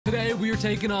Today we are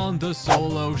taking on the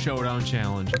solo showdown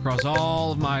challenge across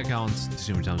all of my accounts to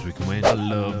see how many times we can win. I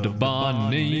love the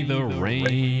Bonnie, the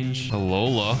range, the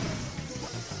Lola.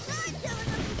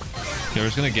 Okay, we're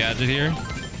just gonna gadget here.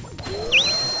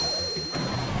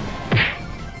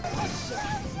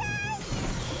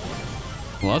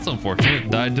 Well, that's unfortunate.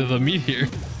 Died to the meteor.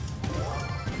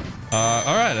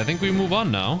 All right, I think we move on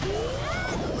now.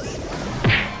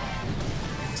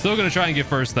 Still gonna try and get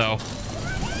first though.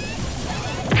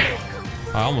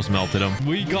 I almost melted him.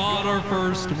 We got our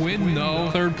first win though.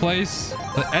 Third place.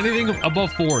 Anything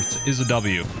above fourth is a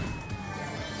W.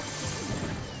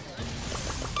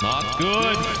 Not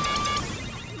good.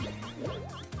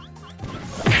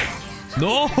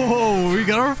 No, we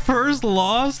got our first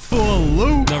loss to a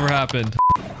loop. Never happened.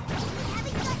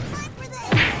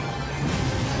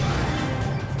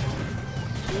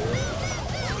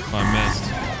 I missed.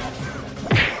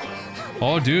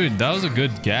 Oh, dude, that was a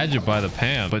good gadget by the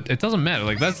Pam, but it doesn't matter.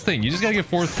 Like, that's the thing. You just gotta get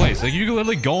fourth place. Like, you can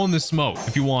literally go in the smoke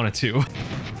if you wanted to.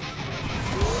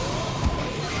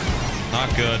 Not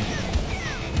good.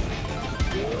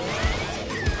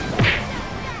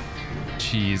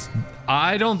 Jeez.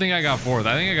 I don't think I got fourth.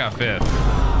 I think I got fifth.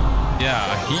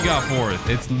 Yeah, he got fourth.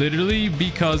 It's literally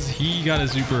because he got a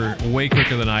super way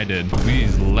quicker than I did.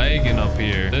 He's lagging up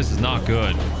here. This is not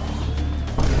good.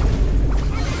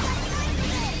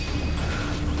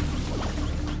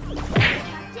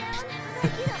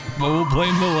 But we'll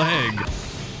blame the leg.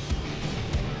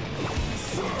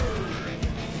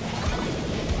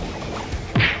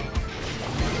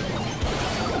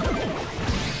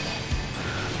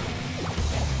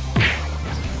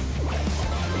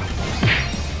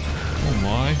 Oh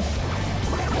my.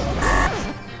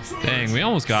 Dang, we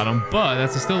almost got him, but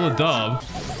that's still a dub.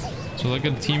 So like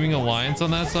a teaming alliance on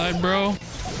that side, bro.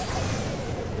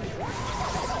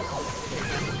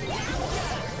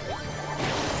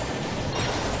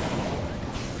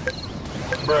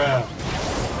 Bruh.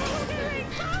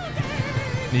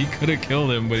 He could have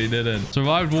killed him, but he didn't.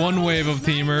 Survived one wave of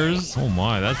teamers. Oh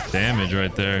my, that's damage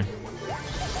right there.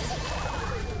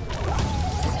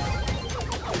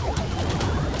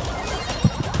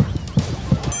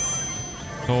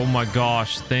 Oh my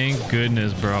gosh, thank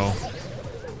goodness, bro.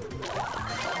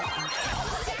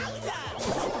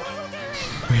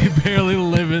 We barely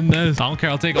live in this. I don't care,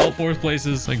 I'll take all fourth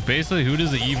places. Like, basically, who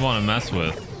does the Eve want to mess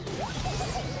with?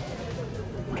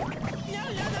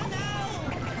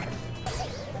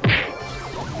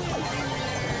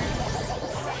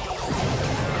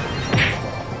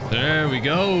 There we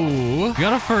go. We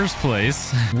got a first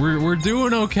place. We're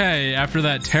doing okay after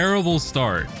that terrible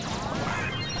start.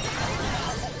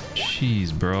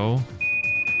 Jeez, bro.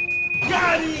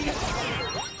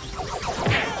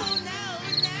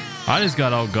 I just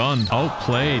got outgunned,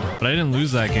 outplayed, but I didn't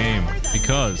lose that game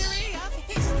because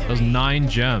those 9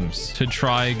 gems to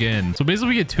try again. So basically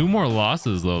we get 2 more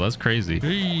losses though. That's crazy.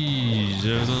 Jeez,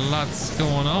 there's lots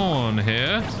going on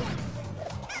here.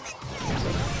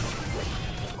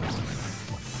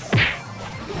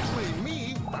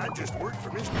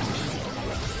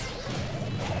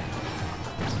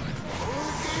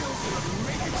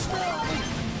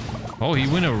 Oh, he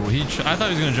went over. I thought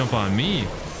he was gonna jump on me.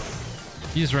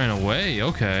 He just ran away.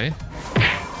 Okay.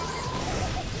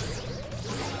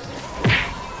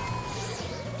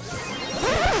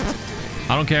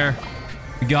 I don't care.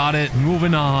 We got it.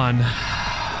 Moving on.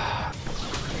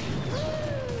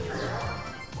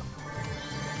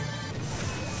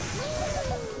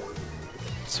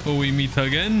 So we meet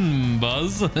again,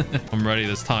 Buzz. I'm ready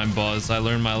this time, Buzz. I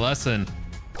learned my lesson.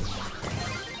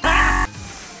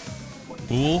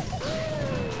 Fool.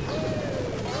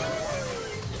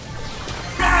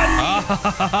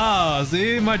 Ah,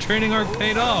 see, my training arc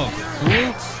paid off.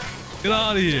 Fool. Get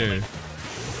out of here.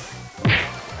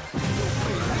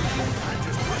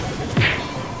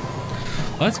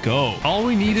 Let's go. All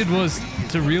we needed was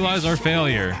to realize our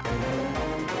failure.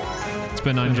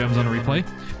 Spend 9 gems on a replay,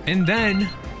 and then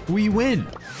we win.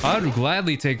 I'd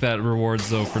gladly take that rewards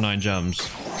though for 9 gems.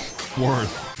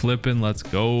 Worth flipping. Let's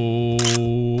go.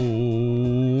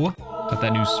 Got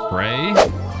that new spray.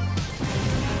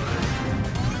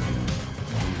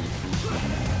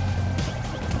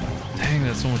 Dang,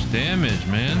 that's so much damage,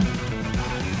 man.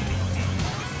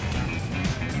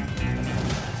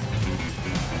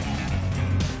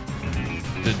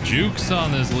 The jukes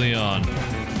on this Leon.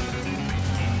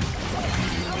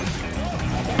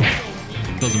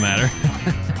 Doesn't matter.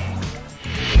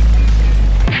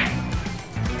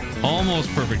 Almost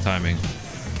perfect timing.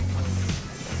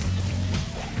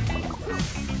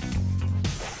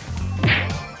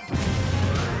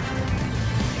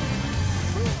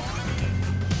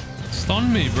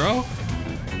 Stun me, bro.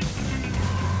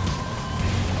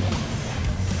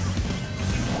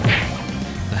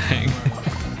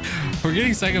 We're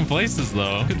getting second places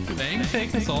though. Could Fang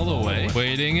take us all the way?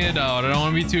 Waiting it out. I don't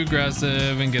want to be too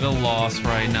aggressive and get a loss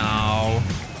right now.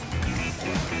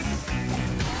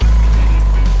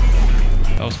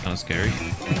 That was kind of scary.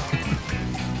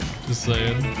 Just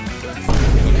saying.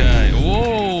 Okay.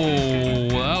 Whoa.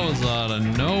 That was out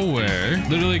of nowhere.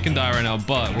 Literally can die right now,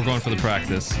 but we're going for the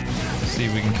practice. Let's see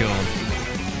if we can kill him.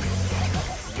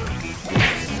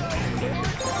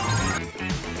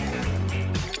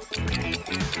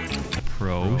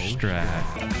 Pro strat.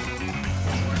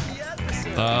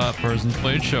 That person's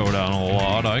played Showdown a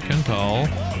lot, I can tell.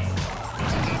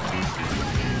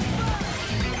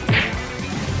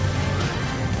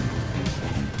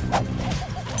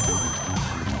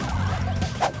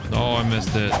 Oh, I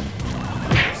missed it.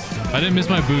 I didn't miss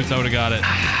my boots, I would have got it.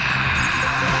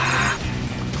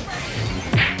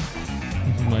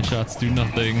 My shots do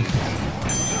nothing.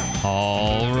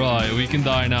 All right, we can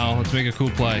die now. Let's make a cool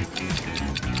play.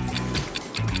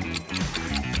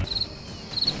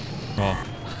 Oh,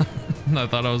 I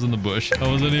thought I was in the bush. I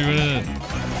wasn't even in it.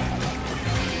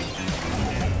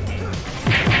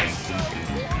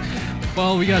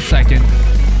 Well, we got second.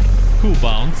 Cool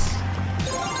bounce.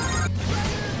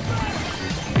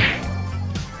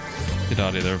 Get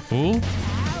out of there, fool.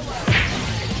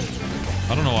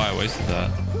 I don't know why I wasted that.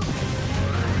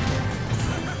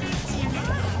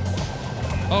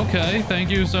 Okay,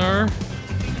 thank you, sir.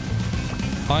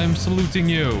 I am saluting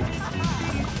you.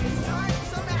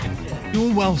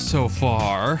 Doing well so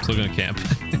far. Still gonna camp.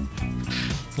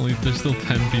 There's still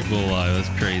 10 people alive. That's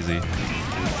crazy.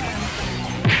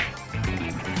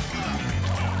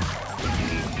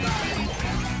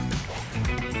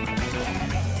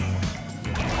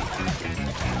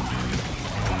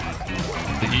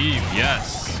 The Eve,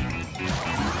 yes.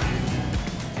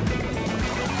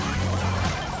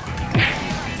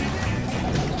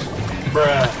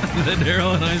 Bruh. Then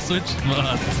Daryl and I switched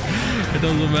spots. It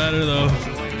doesn't matter though.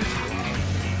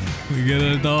 We get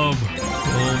a dub.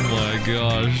 Oh my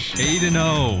gosh.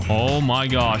 8-0. Oh my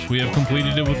gosh. We have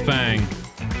completed it with Fang.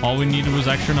 All we needed was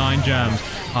extra 9 gems.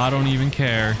 I don't even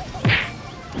care.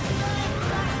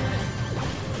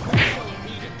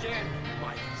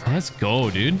 Let's go,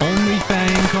 dude. Only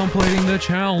Fang completing the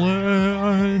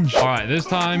challenge. All right, this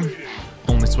time,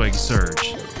 only Swaggy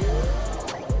Surge.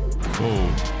 Whoa.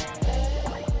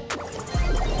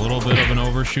 A little bit of an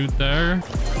overshoot there.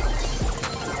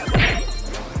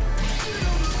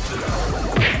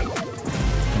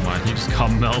 He just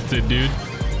got melted, dude.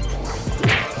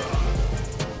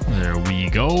 There we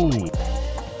go.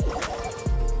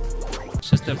 It's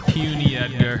just a puny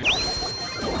Edgar.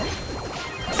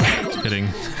 Just kidding.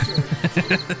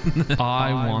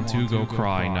 I want to go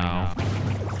cry now.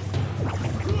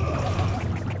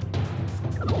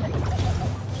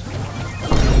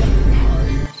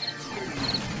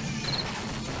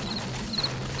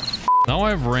 Now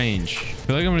I have range. I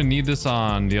feel like I'm gonna need this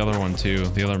on the other one too,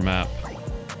 the other map.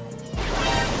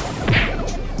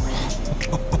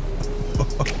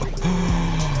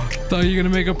 Thought you were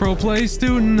gonna make a pro play,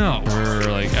 Stu? No.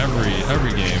 For like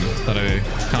every game that I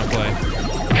kind of play.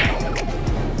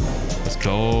 Let's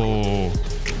go.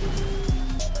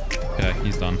 Okay,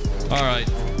 he's done. All right.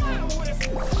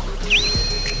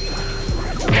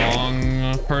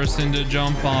 Wrong person to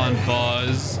jump on,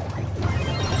 Fuzz.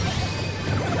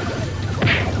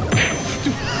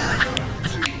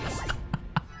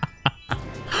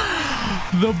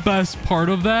 The best part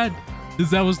of that is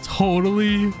that was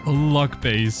totally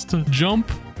luck-based.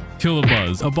 Jump, kill the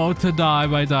Buzz. About to die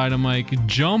by Dynamite.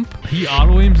 Jump, he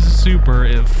auto-aims super.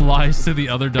 It flies to the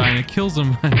other die and it kills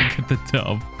him and I get the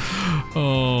dub.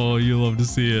 Oh, you love to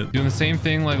see it. Doing the same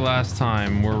thing like last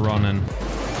time. We're running.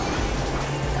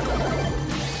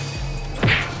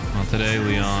 Not today,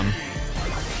 Leon.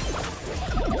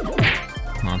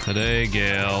 Not today,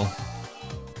 Gale.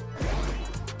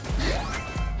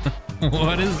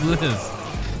 What is this?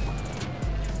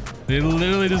 They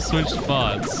literally just switched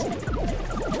spots.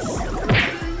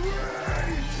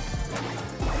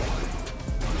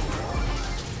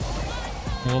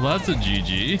 Well, that's a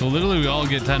GG. So literally we all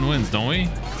get 10 wins, don't we?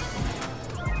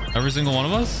 Every single one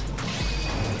of us?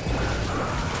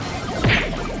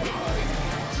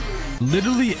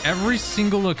 Literally every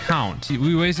single account.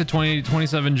 We wasted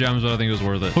 27 gems, but I think it was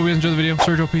worth it. Hope you guys enjoyed the video.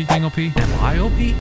 Surge OP, Fang OP, am I OP?